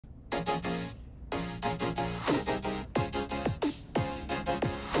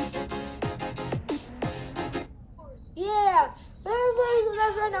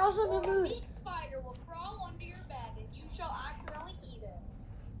awesome or hamoody. a meat spider will crawl under your bed and you shall accidentally eat it.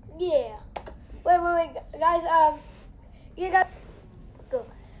 Yeah. Wait, guys. You guys, let's go.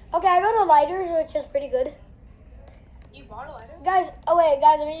 Okay, I got a lighters, which is pretty good. You bought a lighter? Guys, oh wait,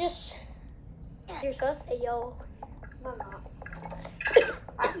 guys, let me just. Your sus, hey yo. No, I'm not.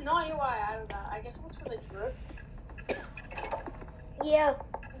 I have no idea why I added that. I guess it was for the drip. Yeah.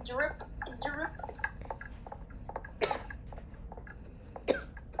 Drip.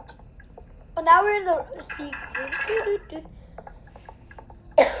 Oh, now we're in the sea.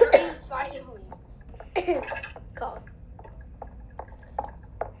 You're inside of me. Cough.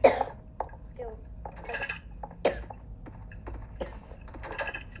 Go.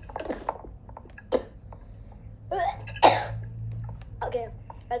 Okay,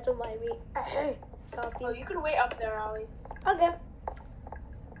 that's what my me. Coffee. Oh, you can wait up there, Ollie. Okay.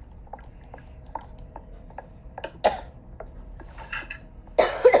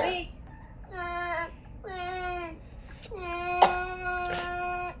 Wait.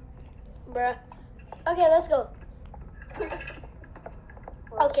 Bruh. Okay, let's go.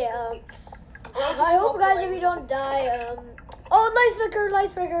 Okay, I hope, guys, if you don't die, oh, light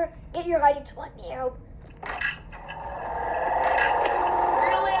flicker. Get your hiding spot now.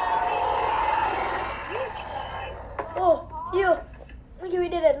 Really, Ollie? Oh, okay, we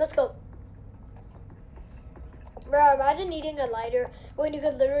did it. Let's go. Bro, imagine needing a lighter when you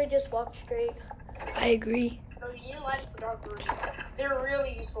could literally just walk straight. I agree. No, you need a lighter for dark rooms. They're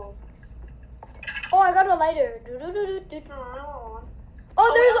really useful. Oh, I got a lighter. Oh,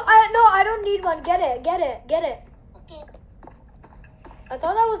 no, I don't need one. Get it. Okay. I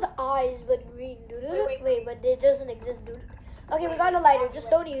thought that was eyes, but green. Wait, but it doesn't exist, dude. Okay, we got a lighter. Just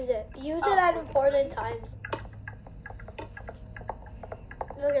don't use it. Use it at important times.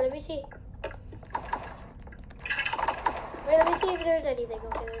 Okay, let me see. Wait, let me see if there's anything.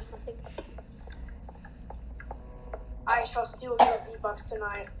 Okay, there's nothing. I shall steal your V-Bucks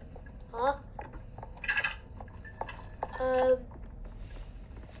tonight. Huh?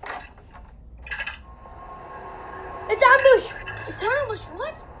 It's ambush! It's an ambush,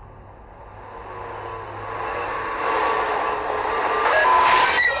 what?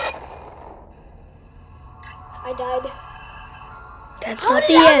 I died. That's How not did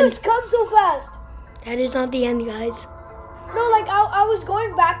the ambush end. come so fast? That is not the end, guys. No, like I was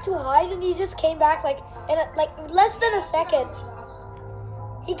going back to hide and he just came back like in less than a second.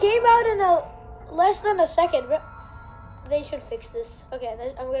 He came out in less than a second. But they should fix this. Okay, I'm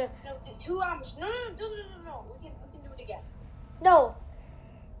gonna. No, the 2 ambushes. No. We can do it again. No.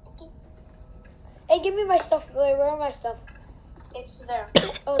 Hey, give me my stuff. Wait, where are my stuff? It's there.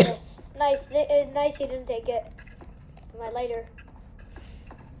 Oh, this. Nice. Nice you didn't take it. My lighter.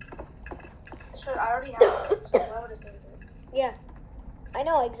 Sure, I already have it, so why would I take it? Yeah. I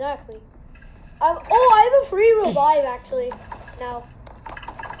know, exactly. I have a free revive, actually, now.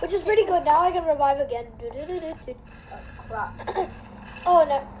 Which is pretty good. Now I can revive again. Crap. Oh,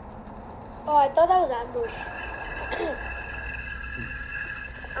 no. Oh, I thought that was ambush.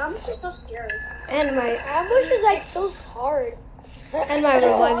 Ambush is so scary. And my Ambush is, like, so hard.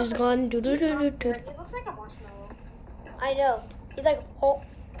 revive is gone. He's not scary. He looks like a marshmallow. I know. He's like, oh.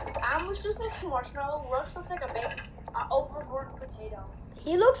 Ambush looks like a marshmallow. Rush looks like a big, overburnt potato.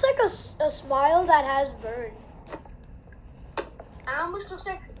 He looks like a smile that has burned. Ambush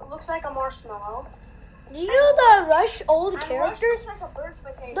looks like a marshmallow. Do you know the Rush old And Rush characters? looks like a burnt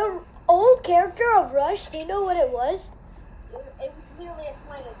potato. The old character of Rush, do you know what it was? It was literally a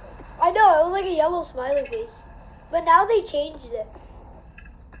smiley face. I know, it was like a yellow smiley face. But now they changed it.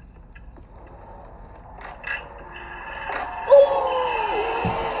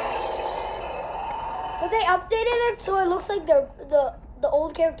 But they updated it so it looks like the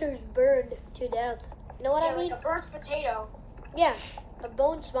old character is burned to death. You know what I mean? Like a burnt potato. Yeah, a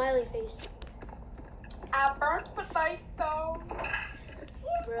bone smiley face. A burnt potato.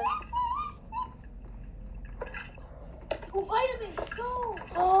 Bruh. Oh, vitamins, let's go.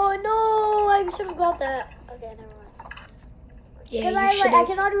 Oh no, I should have got that. Okay, never mind. yeah, Because you I should.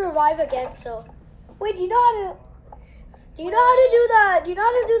 cannot revive again, so. Wait, do you know how to do that? Do you know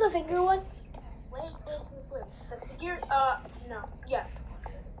how to do the finger one? Wait. The figure, no. Yes.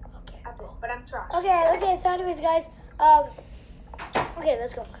 Okay. I did, but I'm trash. Okay, so anyways, guys, okay,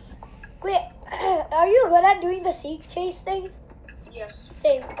 let's go. Wait, are you good at doing the seek chase thing? Yes.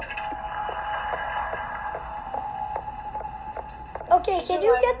 Same. Okay, can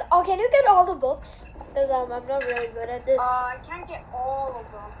you get all the books? Because I'm not really good at this. I can't get all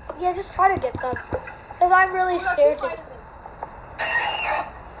of them. Yeah, just try to get some. Because I'm really scared to.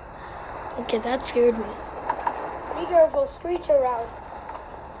 Okay, that scared me. Be careful, screech around.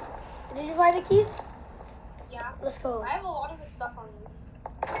 Did you find the keys? Yeah. Let's go. I have a lot of good stuff on me.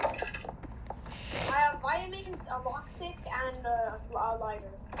 I have vitamins, a lockpick, and a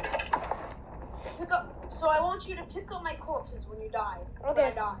lighter. Pick up. So I want you to pick up my corpses when you die. Okay.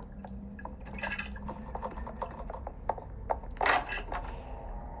 When I die.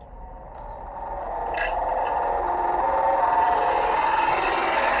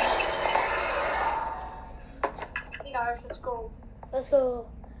 Hey guys, let's go. Let's go.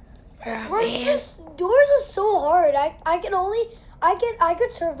 Oh, Bro, it's man. just doors is so hard. I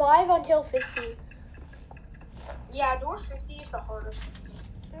could survive until 50. Yeah, door 50 is the hardest.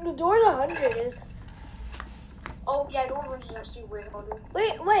 The doors 100 is. Oh yeah, door 100 is actually way harder.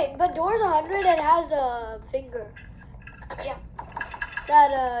 Wait, but doors 100 it has a finger. Yeah.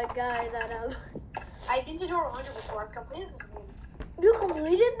 That guy that I've been to door 100 before. I've completed this game. You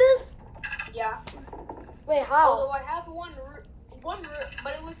completed this? Yeah. Wait, how? Although I have one,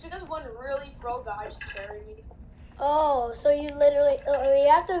 but it was because one really pro guy just carried me. Oh, so you literally we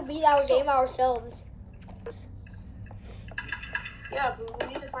have to beat our game ourselves. Yeah, but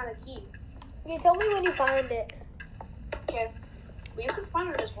we need to find a key. Okay, tell me when you find it. Okay. Well, you can find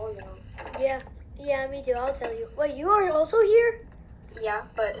it as well, you know. Yeah, me too. I'll tell you. Wait, you are also here? Yeah,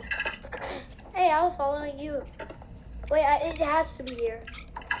 but Hey, I was following you. Wait, it has to be here.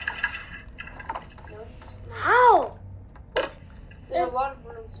 no, it's not. How? There's a lot of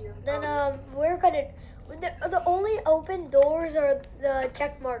rooms here. Then where could it? The only open doors are the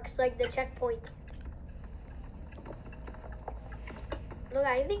check marks, like the checkpoint. Look,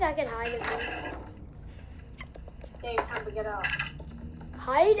 I think I can hide in this. Yeah, you can't get out.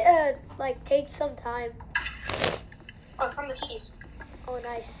 Hide, like takes some time. Oh, from the keys. Oh,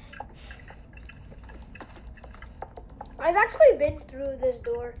 nice. I've actually been through this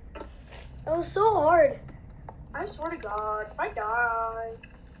door. It was so hard. I swear to God, if I die.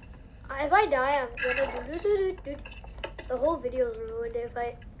 If I die, I'm gonna do. The whole video's ruined if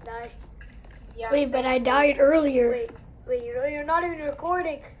I die. Yeah. Wait, but I died earlier. Wait, you're not even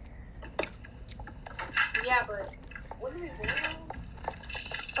recording. Yeah, but what do we do?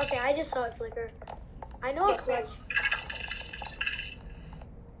 Okay, I just saw it flicker. I know Yeah, it's clutch.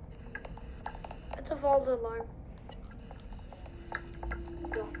 It's a false alarm.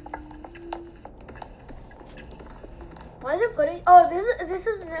 Why is it putting? Oh, this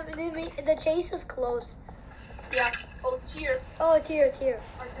is the chase is close. Yeah. Oh, it's here. Oh, it's here.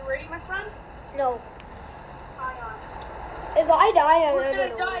 Are you ready, my friend? No. Hi on. If I die, I'm We're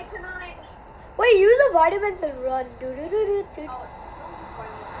gonna gonna die tonight. Wait, use the vitamins and run. Oh, don't just find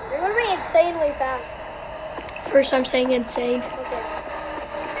me. You're gonna be insanely fast. First I'm saying insane. Okay.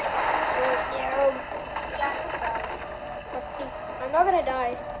 Yeah, I could die. I'm not gonna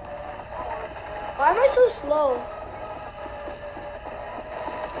die. Why am I so slow?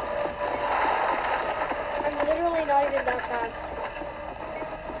 I'm literally not even that fast.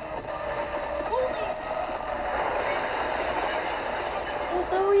 It's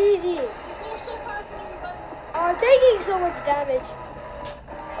so easy. I'm taking so much damage.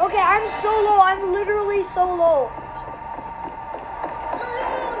 Okay, I'm so low. I'm literally so low.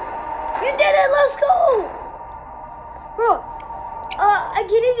 You did it. Let's go. Bro,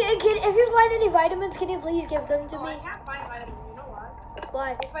 if you find any vitamins, can you please give them to Oh, me? I can't find vitamins. You know why?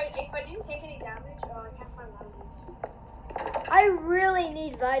 Why? If I didn't take any damage, I can't find vitamins. I really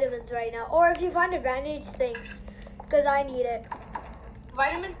need vitamins right now. Or if you find a bandage, thanks. Because I need it.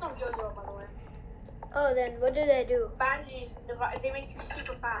 Vitamins don't yo-yo, by the way. Oh, then what do they do? Bandages, they make you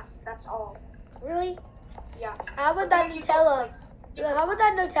super fast. That's all. Really? Yeah. How about But they that make you go, Nutella? like, super How about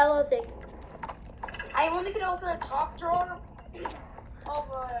that fast. Nutella thing? I only can open the top drawer of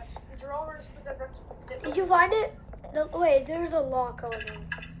drawers because that's. Did you find it? No, wait, there's a lock on it.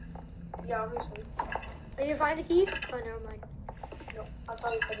 Yeah, obviously. Did you find the key? Oh, never mind. No, I'll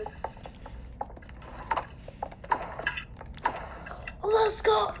tell you if I did. Oh, let's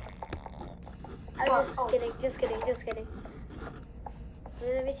go! I'm Well, just kidding.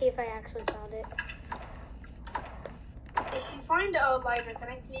 Let me see if I actually found it. If you find a lighter, can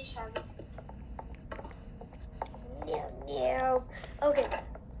I please have it? Yeah. Okay.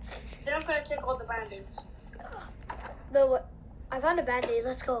 Then I'm gonna take all the band-aids. No, what? I found a band-aid.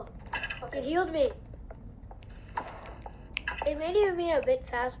 Let's go. Okay. It healed me. It made me a bit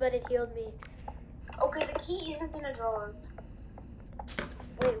fast, but it healed me. Okay, the key isn't in a drawer.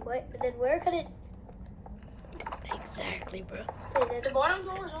 Wait, what? Then where could it? Exactly, bro. Wait, then, The bottom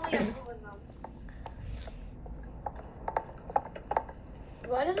drawer is only a blue in them.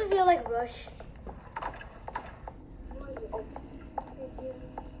 why does it feel like Rush?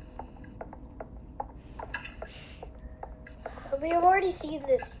 We have already seen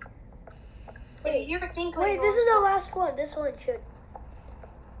this. Wait, you're tinkling. Wait, this is the last one. This one should.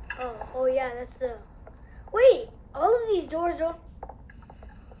 Oh yeah, that's the. Wait, all of these doors don't.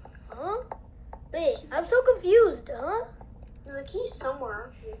 Huh? Wait, I'm so confused. Huh? The key's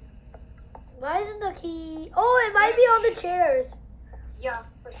somewhere. Why isn't the key? Oh, it might be on the chairs. Yeah.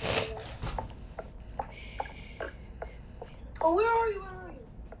 Oh, where are you?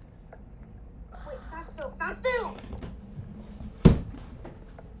 Wait, stand still. Stand still.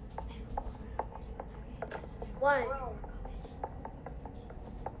 Why? Wow.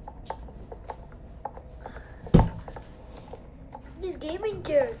 These gaming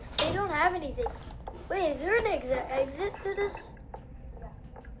chairs, they don't have anything. Wait, is there an exit to this?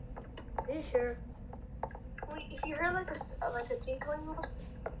 Are you sure? Wait, if you hear like a tinkling noise.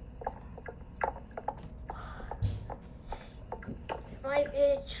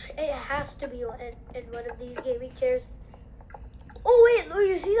 It has to be in one of these gaming chairs. Oh wait, look,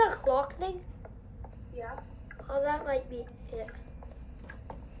 you see that clock thing? Yeah. Oh, that might be it.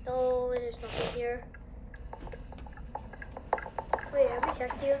 No, there's nothing here. Wait, have you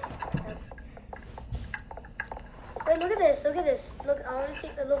checked here? Yep. Wait, look at this. Look at this. Look, I want to see.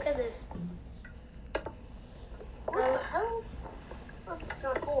 Look at this. What the hell? That's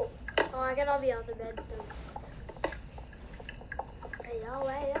not cool. Oh, I cannot be on the bed. No.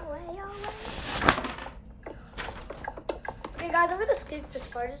 Away. Okay, guys, I'm gonna skip this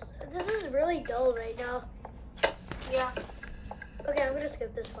part. This is really dull right now. Yeah. Okay, I'm gonna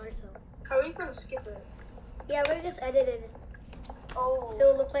skip this part. So. How are you gonna skip it? Yeah, I'm gonna just edit it. Oh. So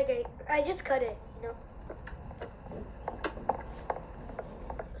it'll look like I just cut it. You know.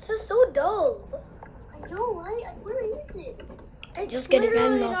 It's just so dull. I know, right? Where is it? It's Just get it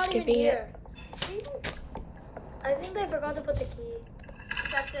literally done, not not even skipping it. here. I think they forgot to put the key.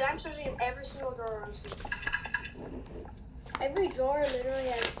 That's it. I'm searching every single drawer I see. Every drawer literally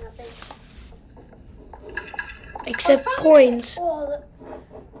has nothing. Except coins. Oh,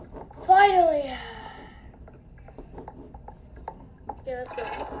 finally. Okay, let's go.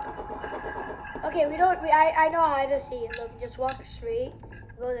 Okay, I know how to see it. Look, just walk straight.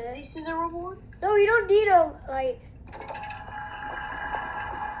 Go there. This is a reward? No, you don't need a, like...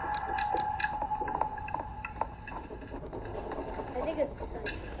 I think it's this side.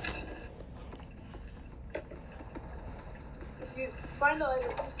 If you find the item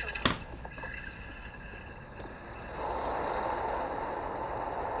this time.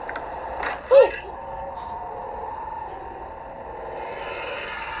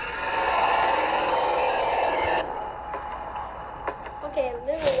 Okay,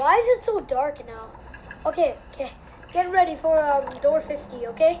 literally, why is it so dark now? Okay, get ready for door 50,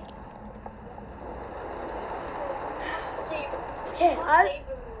 okay? Okay,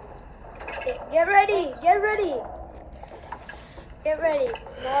 okay, get ready.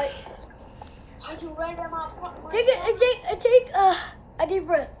 Now, Are you ready, my fucking take a deep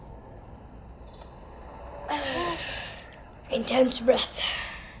breath. Intense breath.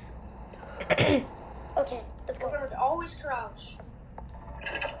 Okay, let's go. We're gonna always crouch.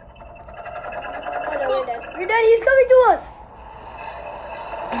 Oh no, we're dead. We're dead. He's coming to us.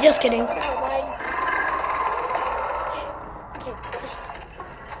 Just kidding. Never mind.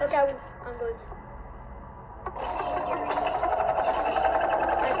 Okay, I'm going.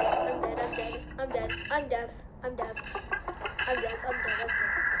 I'm deaf.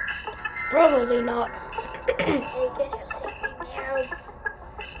 Probably not. Hey, can you see me now?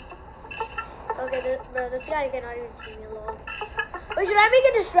 Okay, bro, this guy cannot even see me alone. Wait, should I make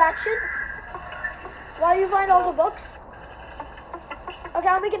a distraction? While you find all the books? Okay,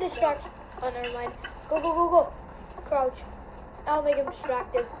 I'll make a distraction. Oh, never mind. Go. Crouch. I'll make him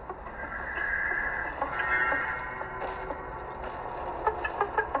distracted.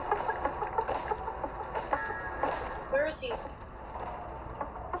 Where is he?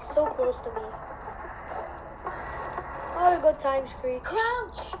 He's so close to me. Oh, a good time screen.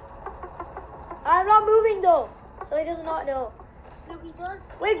 Crouch! I'm not moving though, so he does not know. No, he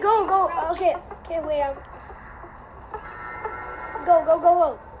does. Wait, go. Okay, wait.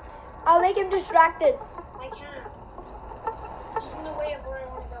 Go. I'll make him distracted. I can't. He's in the way of where I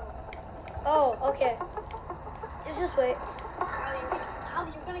want to go. Oh, okay. Just wait.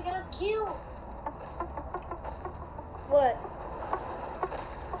 Ali, you're gonna get us killed. What?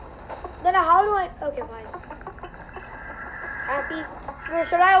 Then how do I? Okay, fine. Happy. Wait,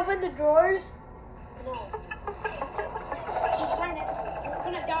 should I open the drawers? No. He's right next to you. You're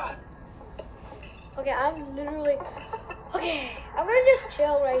gonna die. Okay, I'm literally. Okay, I'm gonna just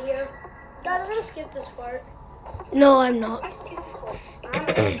chill right here. Guys, I'm gonna skip this part. No, I'm not. I skipped this one. I'm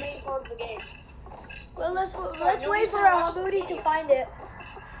the main part of the game. Well, let's wait for our hamoody to find it.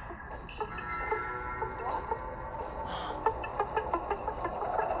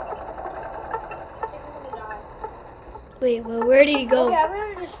 Wait, well, where did he go? Okay, I'm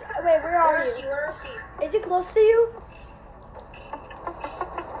gonna just wait. Where are Where is you? he? Where is he? Is he close to you?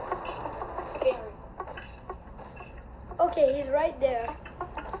 Okay, hurry. Okay, he's right there.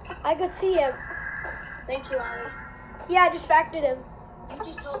 I could see him. Thank you, Ali. Yeah, I distracted him. You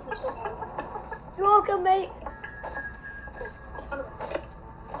just helped me so hard. You're welcome, mate. In front of him.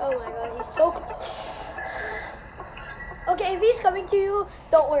 Oh my god, he's so close. Okay, if he's coming to you,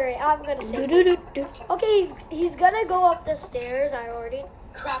 don't worry. I'm gonna save him. Do-do-do-do. Okay, he's gonna go up the stairs. I already.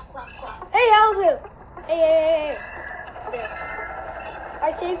 Crap. Hey, help him! Hey. There.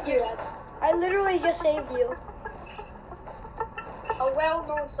 I saved you. I literally just saved you. A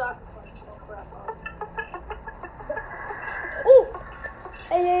well-known sacrifice. Oh, crap. Oh!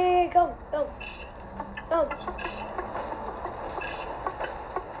 Hey, come.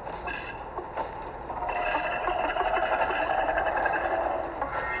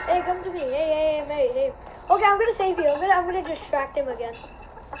 Hey, come to me. Hey, mate. Hey. Okay, I'm gonna save you. I'm gonna distract him again.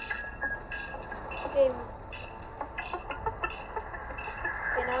 Okay.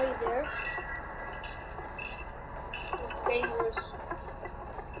 Okay, now he's there. This is dangerous.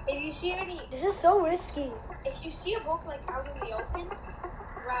 If you see any, This is so risky. if you see a book like out in the open,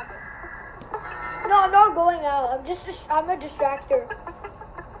 grab it. No, I'm not going out. I'm a distractor.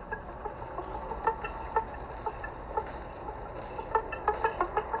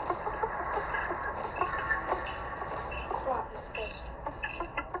 Crap, this is close.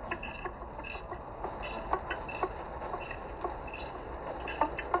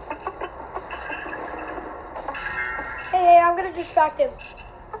 Hey, I'm gonna distract him.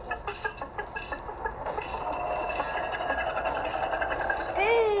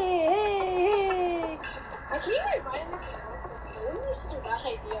 Hey. I can't even invite him into the office. Maybe this is a bad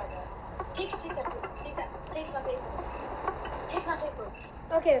idea, man. Take that paper. Take that paper.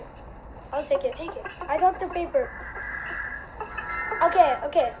 Okay, I'll take it. Take it. I got the paper.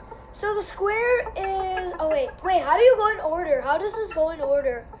 Okay. So the square is. Oh wait. How do you go in order? How does this go in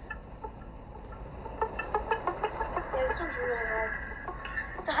order? Yeah, this one's really hard.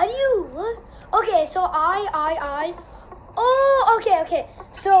 How do you what? Okay, so I. Oh, okay.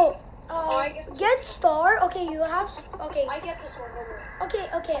 So I get this get star. Okay, you have. Okay. I get this one over. Okay.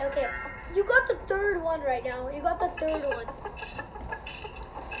 You got the third one right now. You got the third one.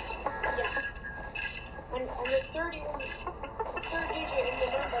 Yeah. And the 31, the third digit in the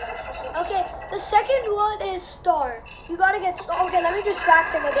number that I'm supposed to. Okay, the second one is star. You gotta get star. Okay, let me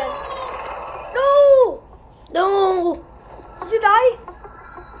distract him again. No! No! Did you die?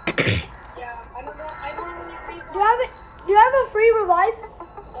 Yeah, I don't know. I don't have any free Do you have a free revive?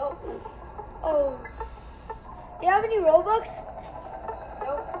 Nope. Oh. Do you have any Robux?